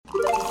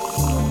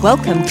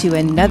Welcome to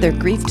another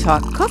Grief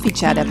Talk Coffee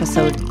Chat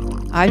episode.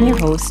 I'm your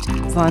host,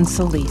 Vaughn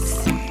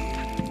Solis.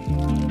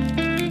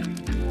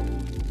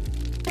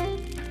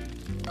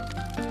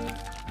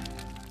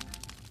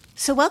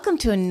 So welcome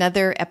to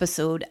another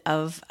episode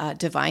of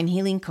Divine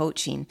Healing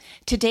Coaching.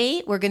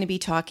 Today, we're going to be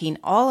talking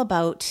all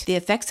about the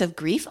effects of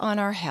grief on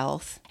our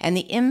health and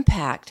the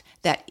impact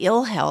that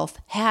ill health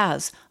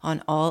has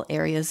on all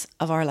areas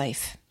of our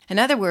life. In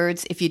other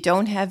words, if you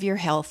don't have your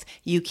health,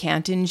 you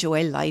can't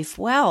enjoy life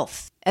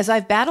wealth. As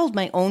I've battled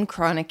my own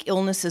chronic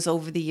illnesses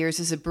over the years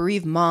as a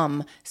bereaved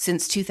mom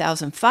since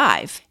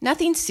 2005,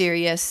 nothing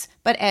serious,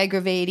 but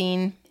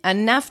aggravating,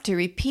 enough to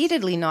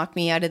repeatedly knock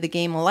me out of the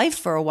game of life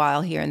for a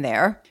while here and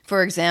there.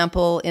 For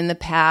example, in the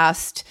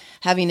past,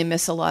 having to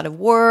miss a lot of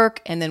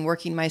work and then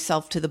working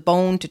myself to the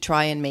bone to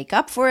try and make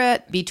up for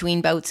it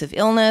between bouts of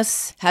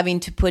illness, having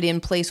to put in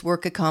place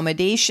work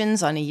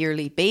accommodations on a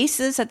yearly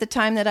basis at the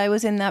time that I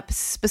was in that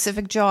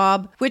specific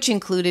job, which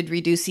included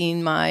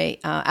reducing my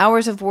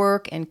hours of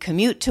work and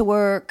commute to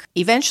work,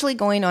 eventually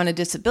going on a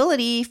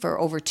disability for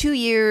over 2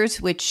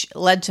 years, which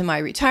led to my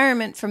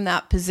retirement from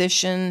that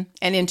position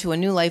and into a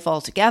new life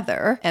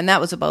altogether. And that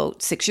was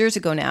about 6 years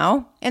ago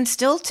now. And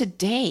still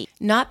today,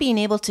 not being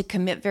able to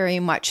commit very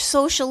much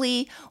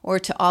socially or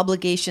to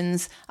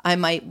obligations I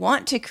might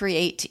want to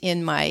create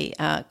in my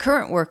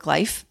current work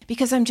life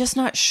because I'm just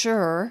not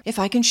sure if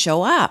I can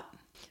show up.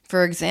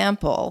 For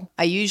example,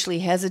 I usually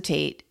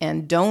hesitate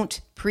and don't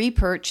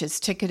pre-purchase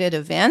ticketed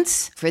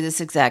events for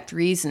this exact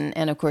reason,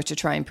 and of course to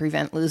try and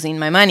prevent losing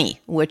my money,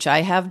 which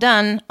I have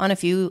done on a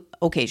few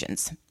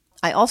occasions.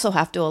 I also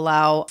have to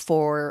allow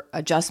for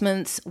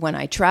adjustments when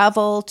I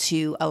travel,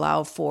 to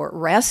allow for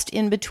rest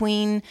in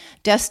between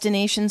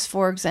destinations,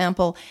 for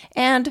example,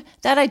 and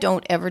that I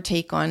don't ever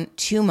take on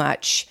too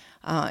much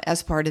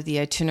as part of the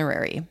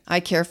itinerary.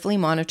 I carefully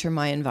monitor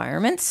my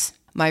environments,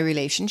 my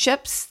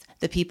relationships,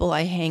 the people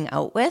I hang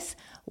out with,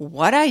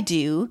 what I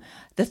do,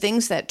 the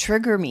things that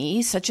trigger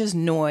me, such as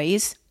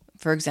noise.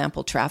 For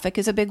example, traffic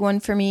is a big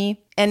one for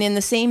me. And in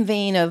the same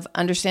vein of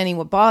understanding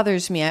what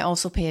bothers me, I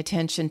also pay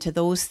attention to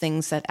those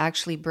things that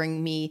actually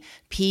bring me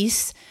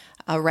peace,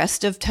 a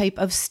restive type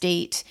of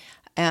state,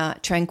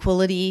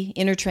 tranquility,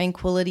 inner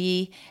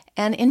tranquility,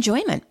 and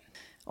enjoyment.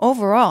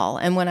 Overall,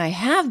 and when I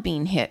have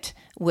been hit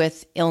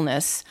with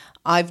illness,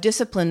 I've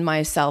disciplined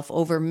myself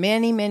over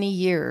many, many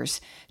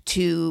years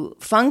to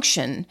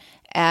function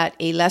at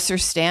a lesser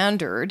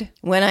standard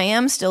when I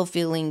am still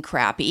feeling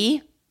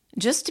crappy,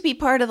 just to be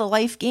part of the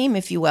life game,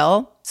 if you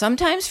will,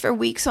 sometimes for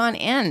weeks on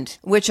end,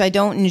 which I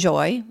don't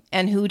enjoy,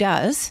 and who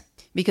does?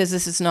 Because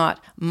this is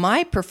not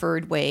my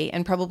preferred way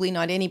and probably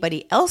not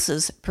anybody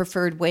else's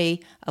preferred way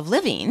of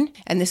living.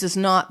 And this is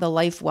not the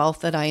life wealth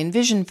that I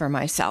envision for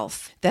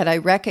myself, that I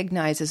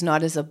recognize is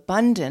not as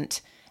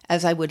abundant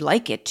as I would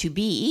like it to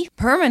be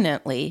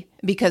permanently,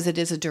 because it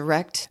is a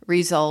direct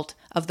result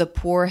of the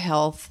poor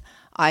health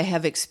I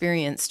have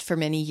experienced for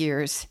many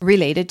years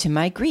related to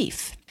my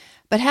grief.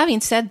 But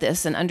having said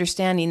this and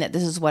understanding that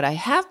this is what I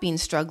have been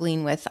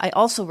struggling with, I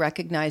also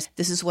recognize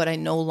this is what I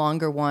no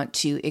longer want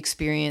to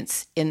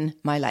experience in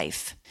my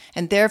life.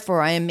 And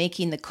therefore, I am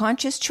making the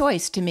conscious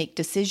choice to make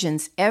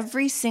decisions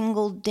every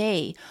single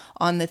day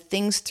on the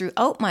things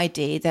throughout my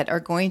day that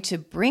are going to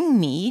bring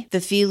me the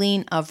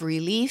feeling of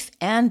relief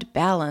and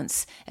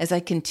balance as I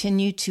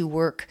continue to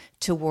work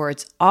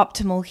towards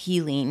optimal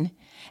healing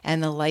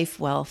and the life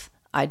wealth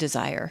I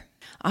desire.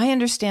 I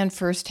understand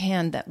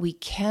firsthand that we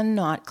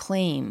cannot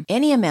claim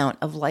any amount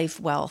of life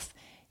wealth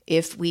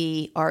if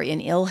we are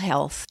in ill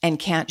health and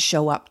can't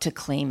show up to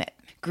claim it.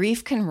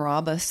 Grief can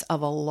rob us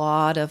of a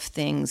lot of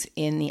things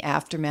in the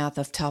aftermath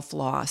of tough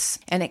loss,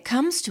 and it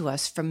comes to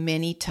us from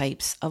many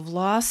types of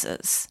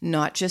losses,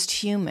 not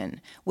just human,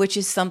 which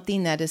is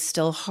something that is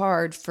still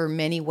hard for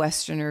many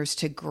Westerners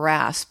to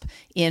grasp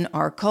in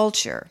our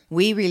culture.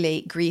 We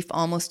relate grief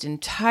almost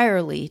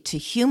entirely to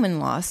human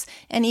loss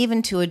and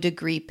even to a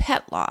degree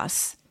pet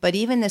loss. But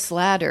even this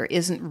latter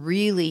isn't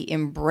really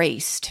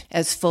embraced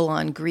as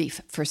full-on grief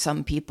for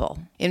some people.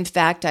 In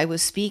fact, I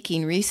was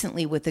speaking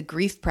recently with a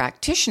grief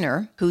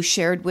practitioner who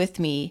shared with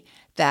me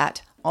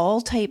that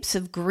all types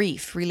of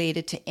grief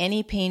related to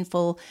any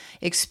painful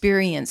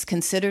experience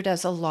considered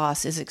as a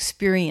loss is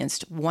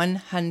experienced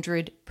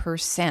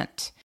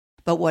 100%.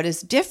 But what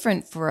is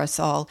different for us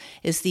all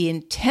is the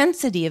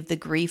intensity of the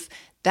grief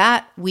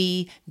that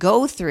we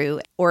go through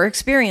or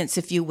experience,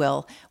 if you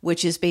will,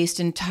 which is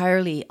based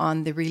entirely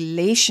on the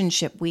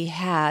relationship we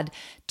had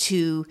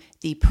to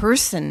the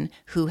person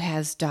who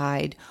has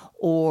died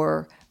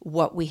or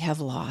what we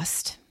have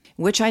lost,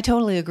 which I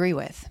totally agree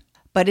with.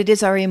 But it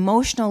is our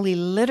emotional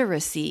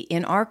illiteracy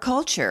in our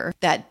culture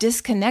that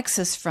disconnects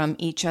us from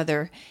each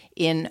other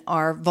in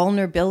our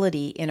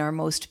vulnerability in our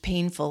most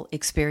painful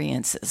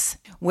experiences,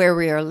 where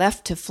we are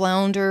left to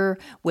flounder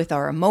with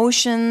our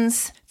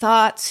emotions,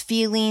 thoughts,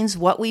 feelings,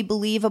 what we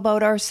believe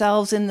about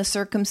ourselves in the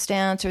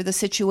circumstance or the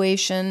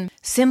situation,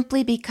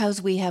 simply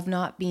because we have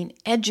not been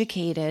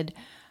educated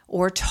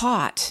or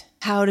taught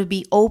how to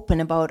be open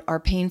about our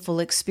painful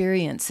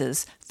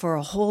experiences for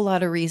a whole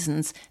lot of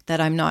reasons that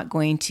I'm not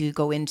going to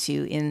go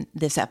into in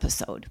this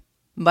episode.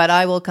 But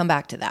I will come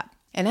back to that.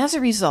 And as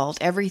a result,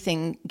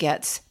 everything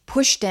gets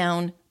pushed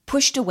down,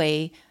 pushed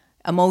away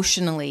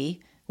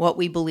emotionally, what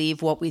we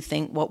believe, what we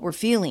think, what we're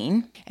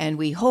feeling, and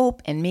we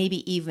hope and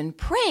maybe even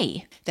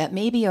pray that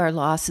maybe our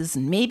losses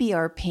and maybe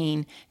our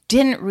pain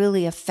didn't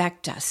really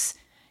affect us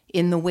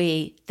in the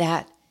way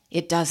that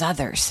it does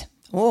others.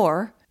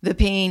 Or the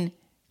pain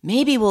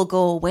maybe will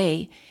go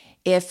away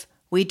if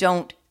we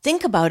don't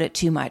think about it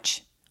too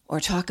much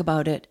or talk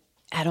about it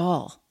at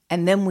all.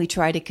 And then we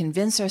try to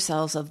convince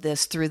ourselves of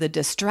this through the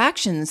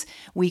distractions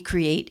we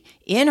create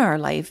in our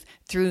life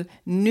through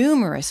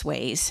numerous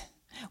ways,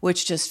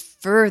 which just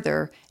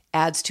further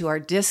adds to our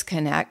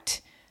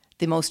disconnect,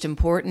 the most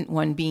important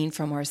one being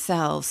from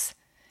ourselves,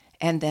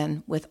 and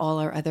then with all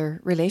our other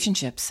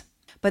relationships.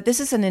 But this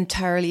is an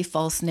entirely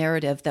false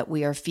narrative that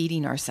we are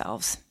feeding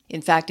ourselves.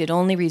 In fact, it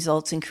only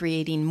results in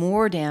creating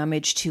more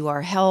damage to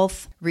our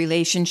health,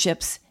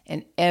 relationships,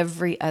 and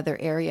every other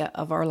area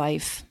of our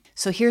life.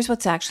 So here's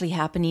what's actually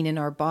happening in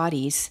our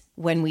bodies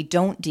when we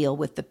don't deal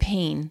with the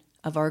pain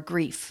of our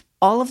grief.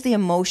 All of the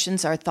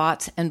emotions, our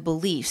thoughts, and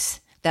beliefs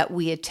that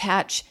we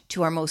attach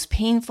to our most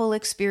painful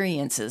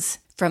experiences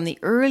from the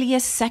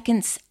earliest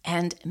seconds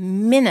and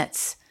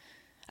minutes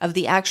of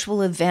the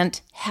actual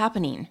event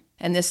happening,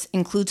 and this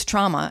includes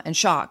trauma and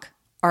shock,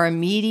 are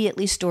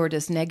immediately stored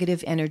as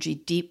negative energy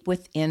deep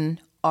within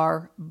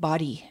our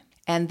body.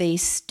 And they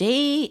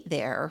stay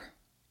there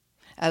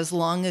as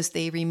long as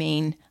they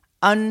remain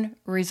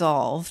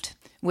unresolved,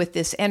 with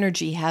this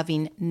energy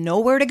having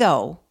nowhere to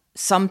go,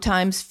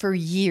 sometimes for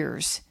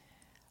years,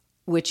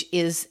 which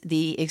is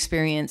the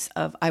experience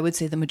of, I would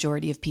say, the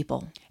majority of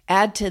people.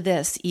 Add to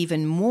this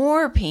even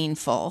more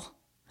painful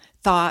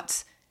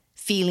thoughts,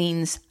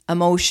 feelings,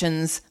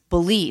 emotions,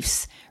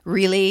 beliefs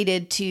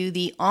related to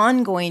the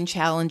ongoing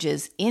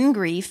challenges in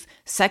grief,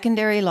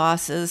 secondary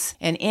losses,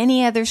 and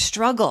any other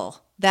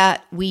struggle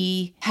that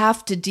we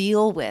have to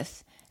deal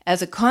with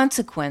as a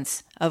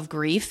consequence of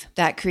grief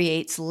that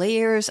creates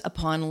layers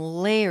upon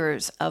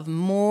layers of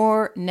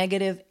more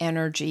negative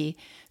energy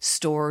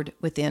stored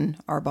within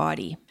our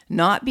body.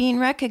 Not being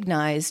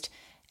recognized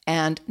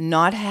and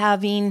not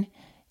having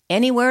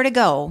anywhere to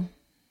go,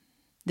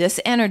 this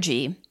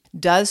energy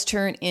does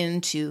turn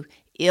into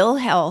ill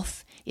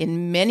health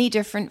in many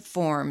different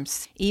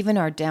forms, even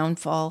our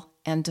downfall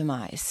and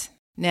demise.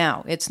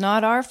 Now, it's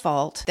not our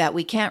fault that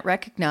we can't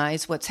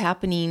recognize what's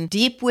happening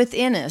deep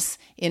within us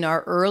in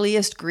our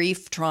earliest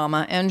grief,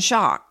 trauma, and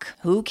shock.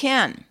 Who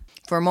can?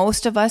 For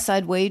most of us,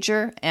 I'd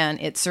wager,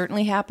 and it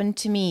certainly happened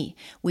to me,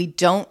 we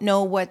don't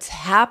know what's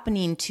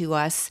happening to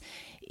us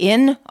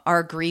in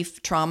our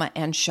grief, trauma,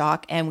 and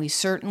shock, and we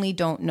certainly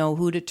don't know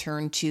who to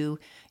turn to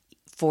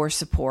for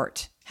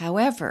support.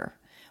 However,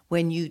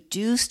 when you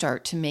do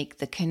start to make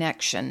the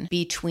connection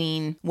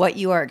between what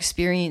you are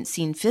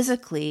experiencing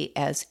physically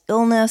as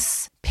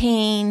illness,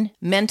 pain,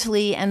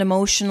 mentally and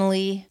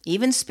emotionally,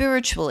 even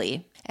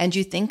spiritually, and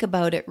you think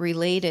about it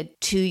related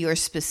to your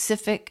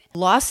specific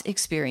loss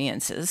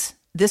experiences,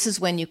 this is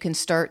when you can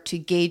start to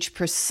gauge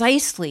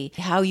precisely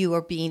how you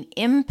are being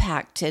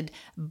impacted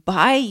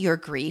by your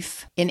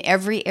grief in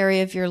every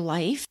area of your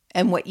life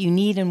and what you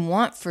need and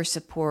want for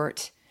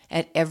support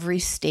at every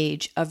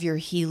stage of your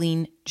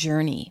healing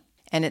journey.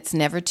 And it's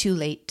never too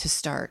late to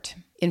start.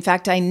 In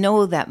fact, I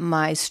know that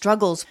my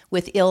struggles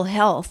with ill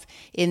health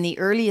in the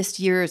earliest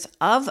years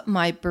of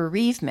my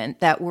bereavement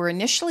that were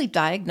initially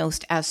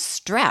diagnosed as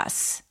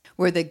stress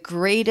were the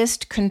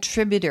greatest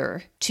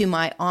contributor to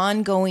my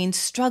ongoing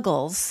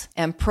struggles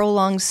and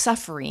prolonged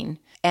suffering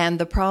and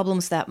the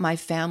problems that my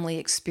family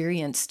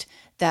experienced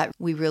that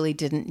we really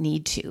didn't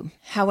need to.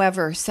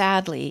 However,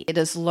 sadly, it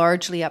is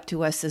largely up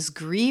to us as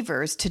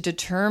grievers to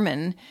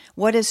determine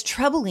what is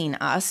troubling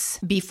us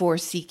before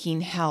seeking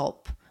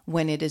help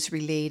when it is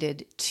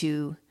related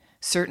to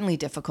certainly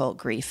difficult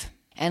grief.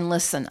 And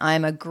listen,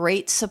 I'm a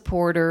great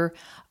supporter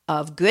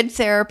of good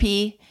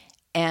therapy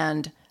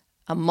and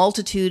a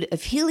multitude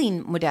of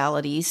healing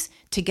modalities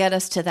to get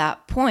us to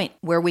that point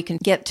where we can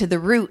get to the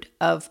root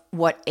of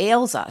what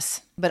ails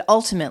us. But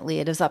ultimately,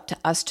 it is up to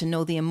us to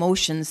know the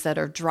emotions that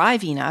are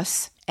driving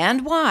us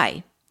and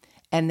why,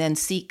 and then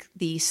seek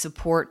the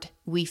support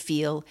we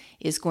feel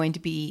is going to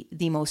be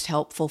the most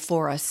helpful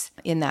for us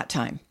in that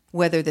time.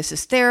 Whether this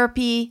is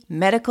therapy,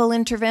 medical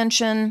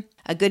intervention,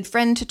 a good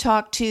friend to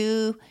talk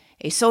to,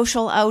 a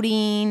social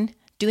outing,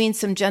 doing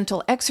some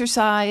gentle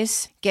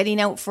exercise,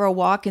 getting out for a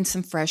walk in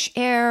some fresh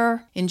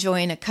air,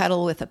 enjoying a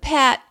cuddle with a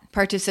pet,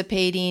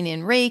 participating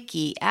in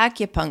Reiki,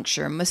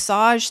 acupuncture,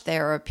 massage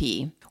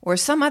therapy, or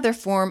some other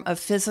form of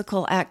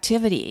physical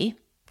activity.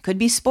 Could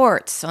be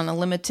sports on a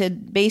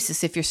limited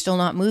basis if you're still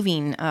not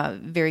moving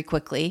very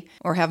quickly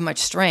or have much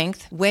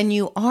strength. When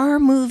you are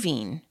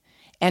moving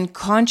and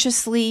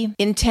consciously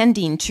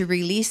intending to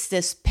release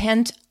this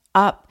pent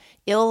up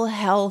ill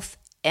health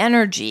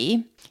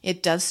energy,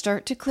 it does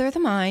start to clear the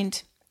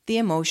mind, the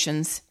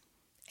emotions,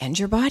 and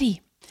your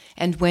body.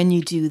 And when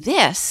you do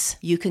this,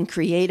 you can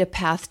create a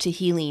path to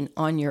healing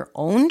on your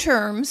own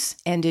terms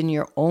and in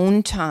your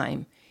own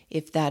time,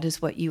 if that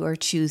is what you are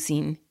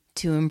choosing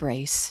to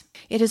embrace.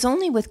 It is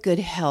only with good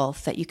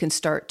health that you can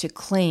start to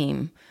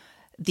claim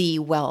the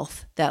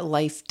wealth that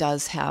life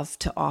does have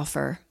to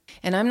offer.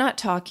 And I'm not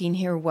talking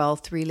here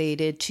wealth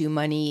related to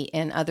money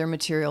and other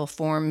material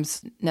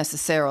forms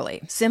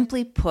necessarily.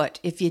 Simply put,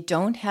 if you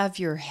don't have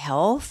your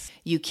health,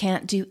 you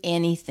can't do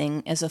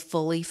anything as a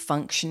fully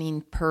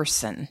functioning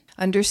person.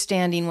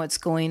 Understanding what's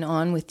going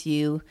on with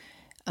you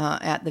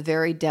at the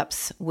very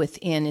depths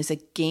within is a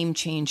game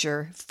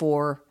changer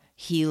for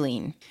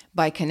healing.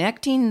 By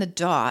connecting the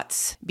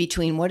dots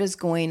between what is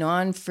going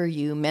on for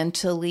you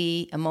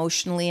mentally,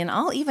 emotionally, and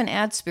I'll even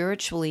add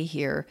spiritually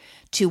here,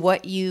 to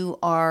what you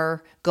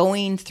are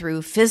going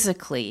through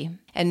physically,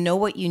 and know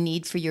what you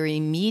need for your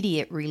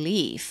immediate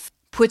relief,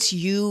 puts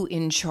you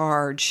in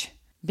charge,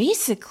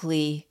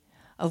 basically,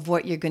 of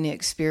what you're going to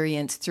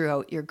experience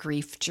throughout your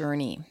grief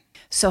journey.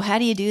 So how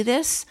do you do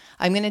this?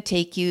 I'm going to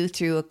take you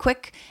through a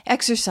quick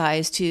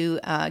exercise to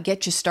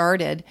get you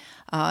started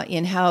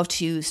in how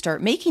to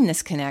start making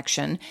this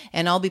connection.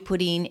 And I'll be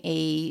putting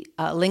a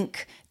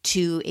link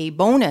to a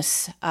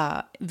bonus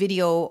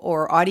video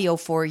or audio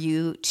for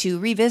you to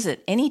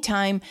revisit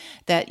anytime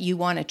that you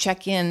want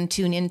to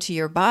tune into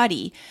your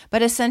body.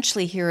 But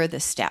essentially, here are the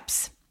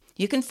steps.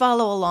 You can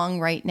follow along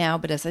right now,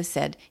 but as I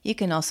said, you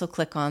can also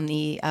click on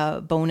the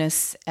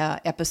bonus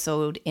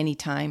episode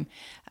anytime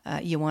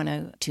you want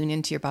to tune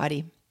into your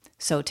body.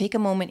 So take a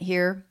moment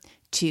here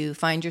to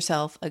find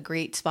yourself a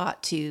great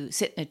spot to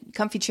sit in a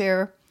comfy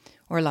chair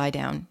or lie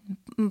down.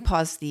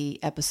 Pause the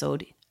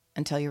episode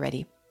until you're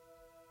ready.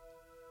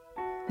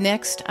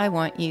 Next, I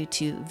want you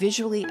to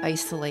visually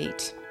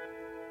isolate,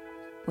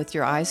 with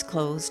your eyes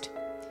closed,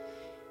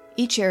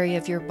 each area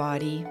of your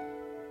body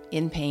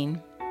in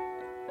pain.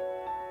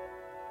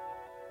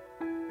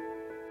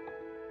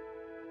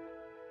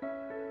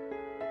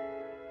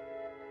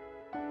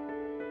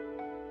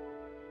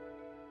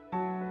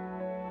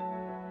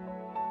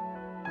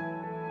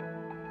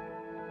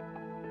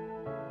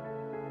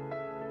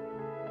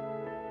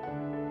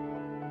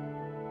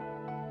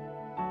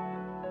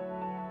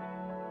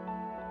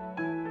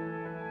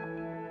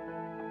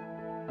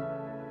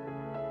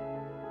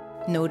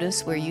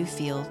 Notice where you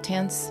feel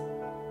tense,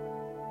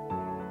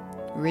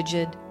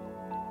 rigid,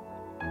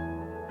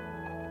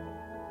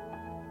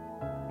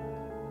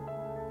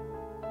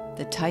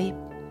 the type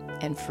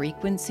and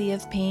frequency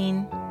of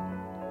pain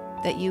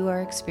that you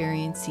are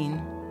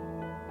experiencing.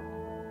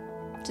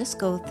 Just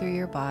go through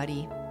your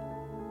body.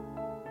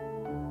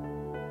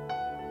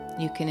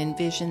 You can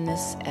envision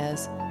this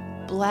as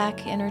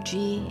black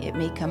energy. It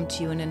may come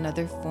to you in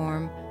another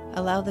form.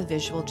 Allow the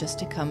visual just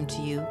to come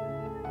to you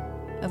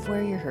of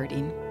where you're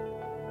hurting.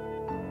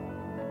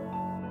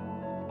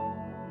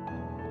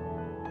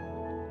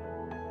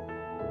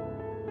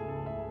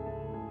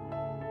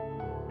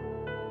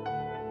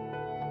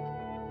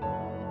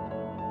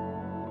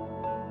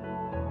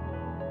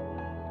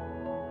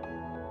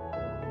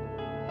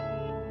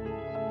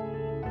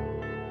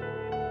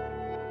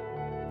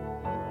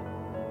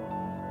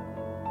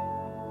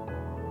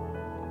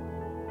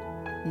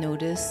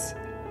 Notice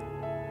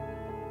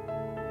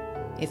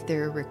if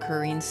there are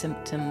recurring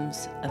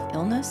symptoms of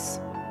illness,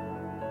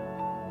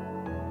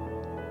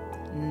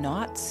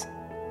 knots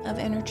of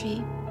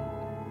energy,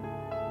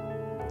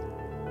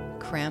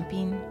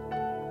 cramping,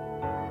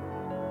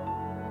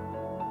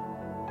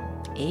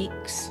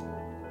 aches,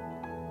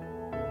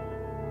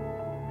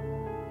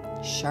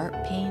 sharp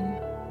pain.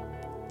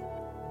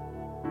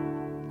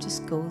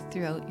 Just go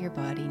throughout your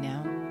body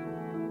now.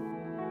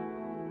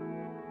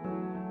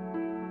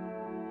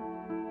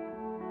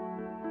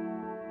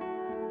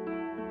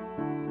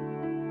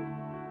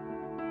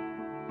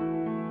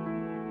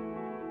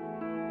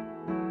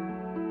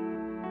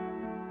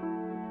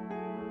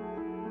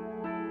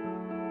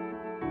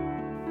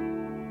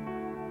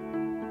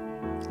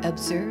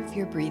 Observe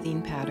your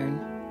breathing pattern.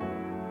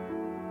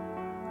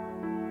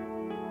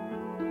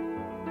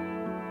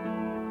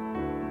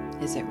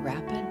 Is it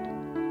rapid?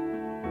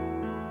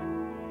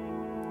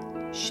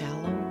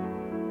 Shallow?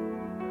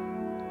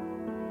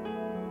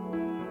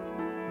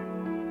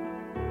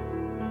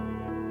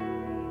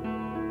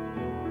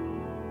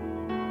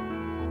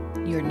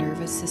 Your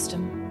nervous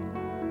system?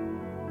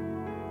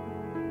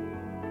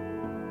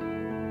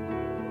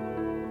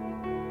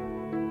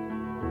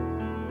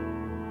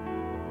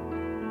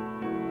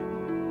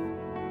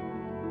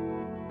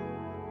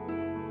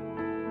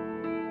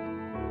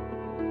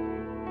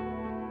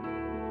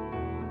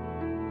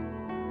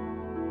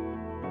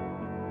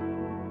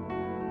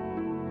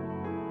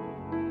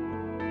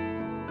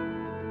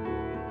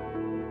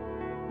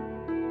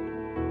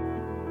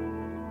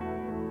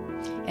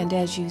 And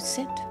as you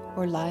sit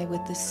or lie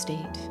with this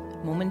state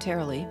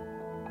momentarily,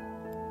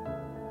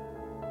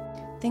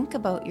 think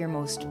about your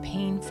most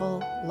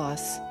painful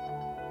loss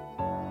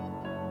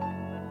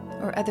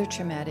or other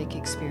traumatic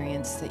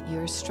experience that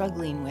you're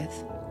struggling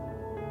with.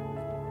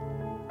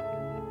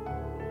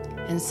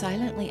 And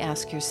silently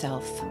ask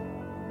yourself,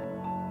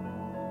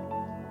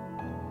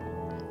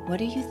 What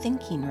are you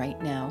thinking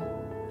right now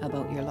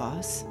about your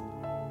loss?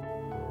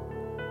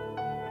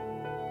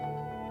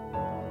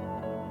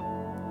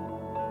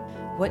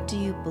 What do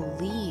you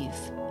believe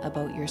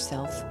about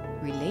yourself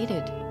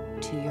related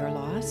to your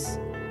loss?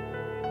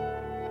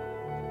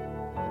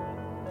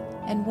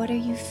 And what are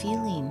you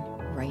feeling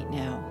right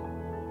now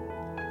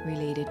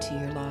related to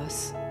your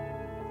loss?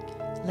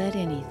 Let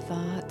any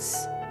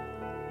thoughts,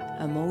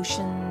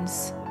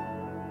 emotions,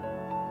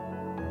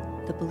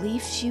 the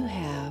beliefs you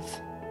have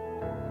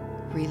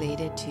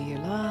related to your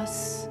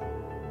loss,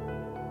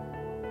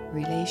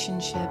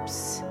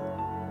 relationships,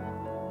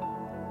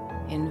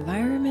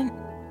 environment,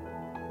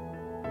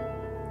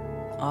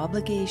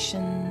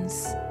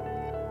 obligations,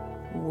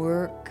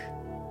 work,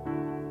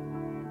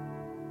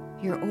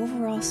 your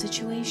overall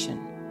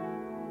situation,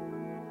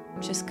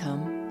 just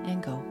come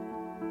and go.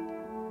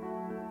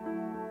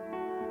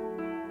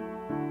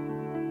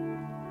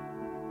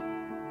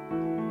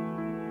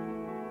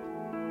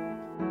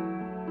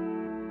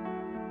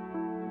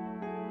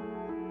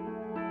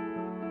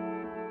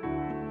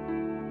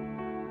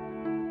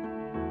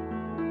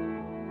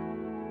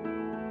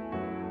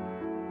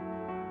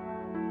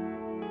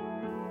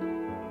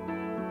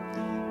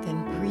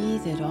 Then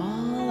breathe it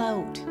all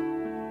out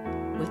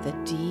with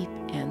a deep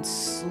and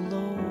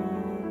slow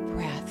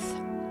breath.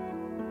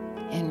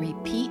 And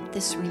repeat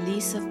this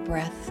release of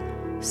breath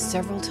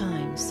several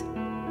times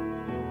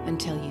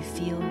until you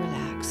feel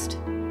relaxed.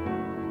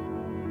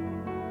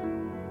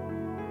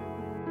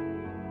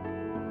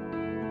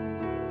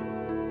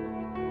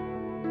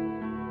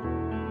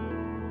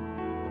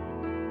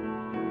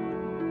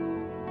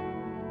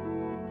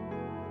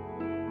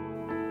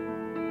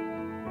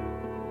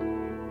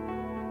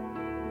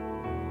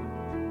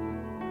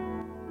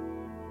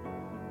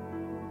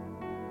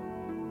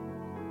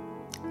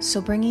 So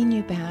bringing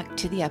you back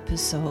to the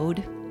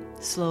episode,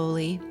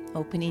 slowly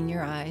opening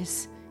your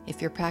eyes.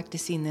 If you're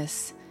practicing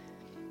this,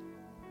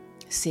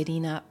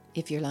 sitting up,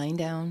 if you're lying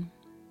down,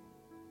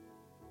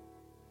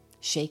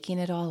 shaking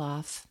it all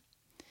off.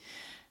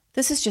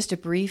 This is just a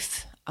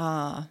brief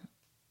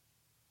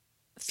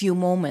few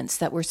moments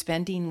that we're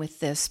spending with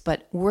this,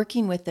 but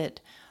working with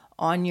it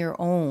on your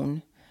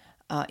own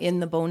in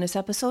the bonus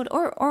episode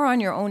or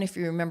on your own if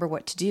you remember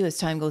what to do as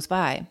time goes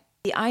by.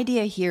 The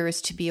idea here is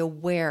to be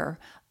aware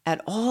at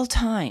all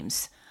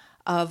times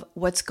of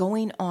what's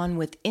going on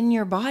within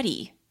your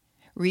body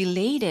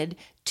related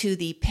to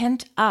the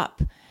pent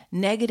up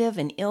negative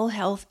and ill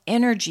health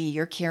energy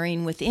you're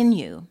carrying within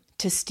you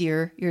to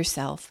steer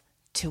yourself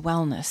to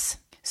wellness.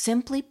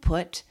 Simply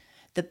put,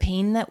 the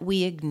pain that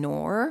we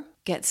ignore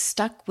gets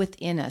stuck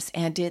within us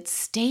and it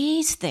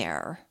stays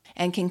there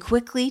and can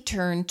quickly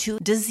turn to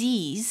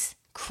disease,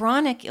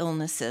 chronic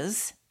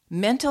illnesses,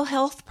 mental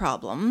health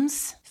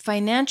problems,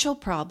 financial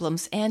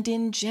problems, and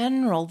in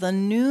general, the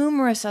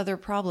numerous other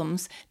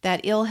problems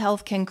that ill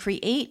health can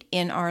create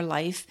in our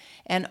life,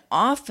 and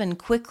often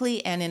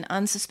quickly and in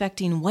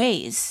unsuspecting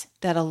ways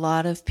that a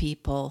lot of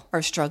people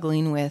are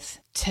struggling with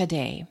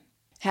today.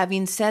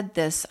 Having said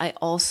this, I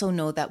also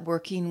know that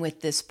working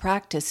with this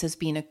practice has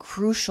been a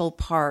crucial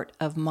part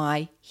of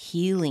my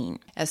healing.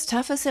 As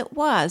tough as it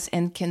was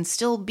and can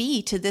still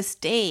be to this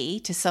day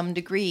to some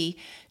degree,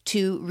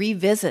 to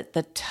revisit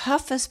the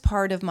toughest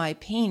part of my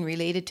pain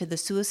related to the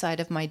suicide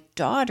of my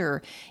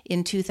daughter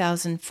in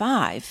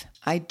 2005,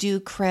 I do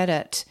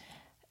credit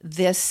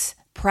this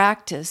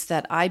practice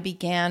that I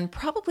began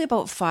probably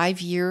about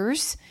 5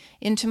 years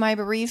into my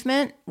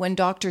bereavement when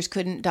doctors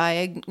couldn't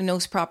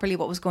diagnose properly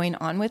what was going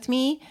on with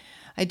me.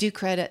 I do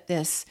credit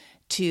this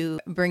to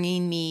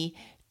bringing me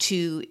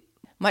to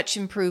much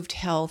improved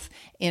health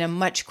in a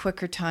much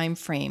quicker time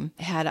frame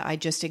had I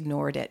just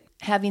ignored it.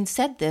 Having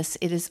said this,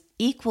 it is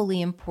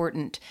equally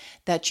important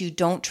that you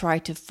don't try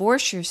to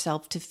force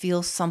yourself to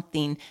feel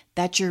something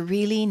that you're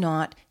really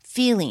not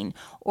feeling,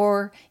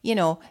 or,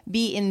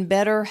 be in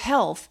better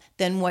health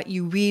than what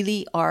you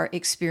really are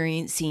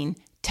experiencing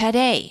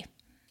today.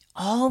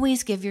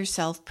 Always give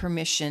yourself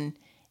permission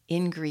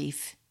in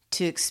grief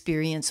to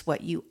experience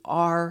what you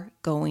are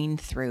going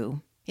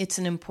through. It's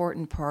an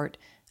important part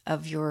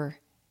of your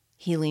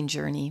healing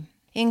journey.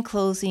 In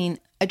closing,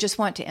 I just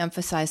want to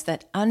emphasize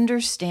that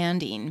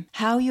understanding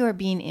how you are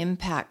being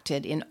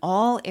impacted in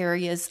all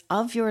areas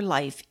of your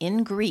life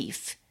in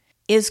grief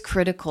is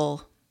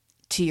critical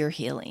to your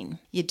healing.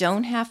 You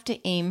don't have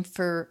to aim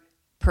for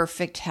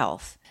perfect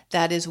health.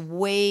 That is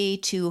way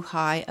too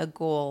high a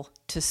goal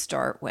to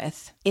start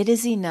with. It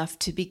is enough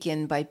to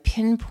begin by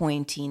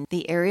pinpointing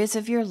the areas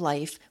of your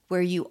life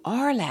where you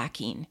are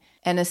lacking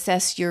and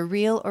assess your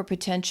real or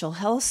potential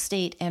health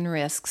state and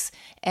risks,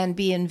 and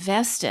be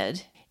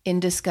invested in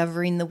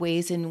discovering the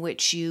ways in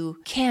which you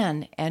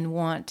can and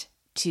want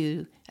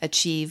to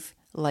achieve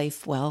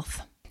life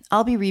wealth.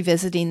 I'll be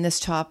revisiting this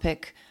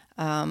topic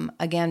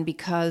again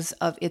because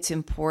of its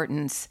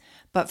importance.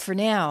 But for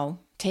now,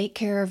 take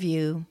care of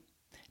you.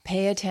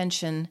 Pay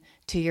attention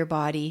to your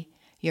body,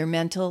 your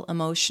mental,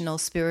 emotional,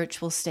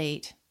 spiritual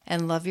state,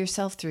 and love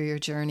yourself through your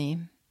journey.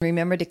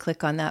 Remember to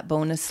click on that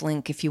bonus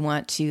link if you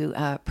want to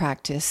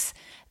practice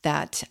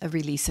that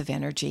release of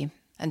energy.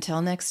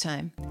 Until next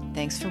time,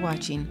 thanks for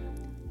watching.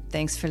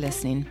 Thanks for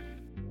listening.